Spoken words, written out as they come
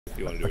If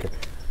you want to do it.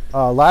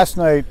 Last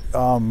night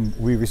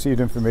we received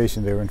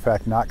information they were in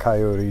fact not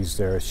coyotes,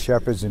 they're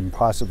shepherds and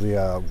possibly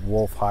a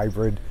wolf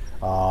hybrid.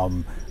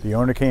 The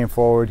owner came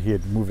forward, he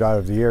had moved out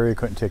of the area,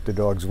 couldn't take the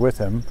dogs with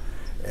him,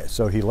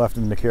 so he left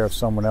them in the care of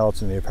someone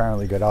else, and they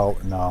apparently got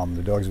out, and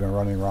the dogs have been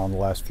running around the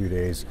last few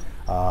days.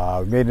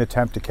 We made an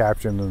attempt to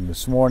capture them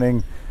this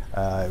morning.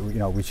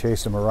 We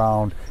chased them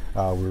around.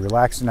 We're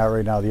relaxing out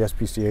right now. The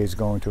SPCA is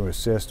going to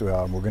assist.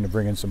 We're going to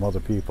bring in some other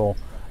people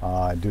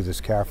and do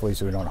this carefully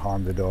so we don't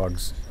harm the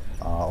dogs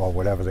or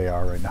whatever they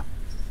are right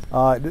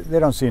now. They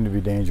don't seem to be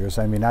dangerous.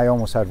 I mean, I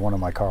almost had one in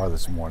my car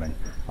this morning.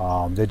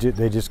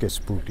 They just get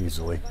spooked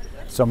easily.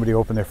 Somebody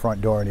opened their front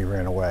door and he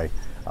ran away.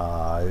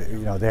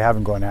 They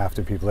haven't gone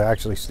after people. They're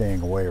actually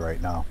staying away right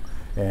now.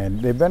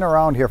 And they've been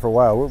around here for a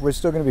while. We're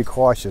still going to be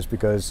cautious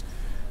because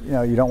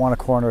you don't want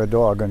to corner a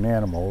dog or an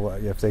animal.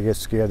 If they get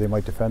scared, they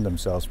might defend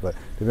themselves. But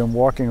they've been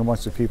walking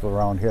amongst the people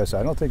around here, so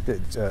I don't think that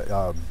it's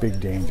a big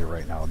danger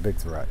right now, a big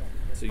threat.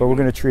 So but we're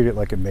going to treat it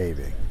like it may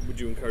be. Would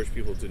you encourage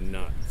people to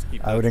not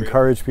keep? I would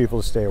encourage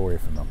people to stay away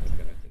from them.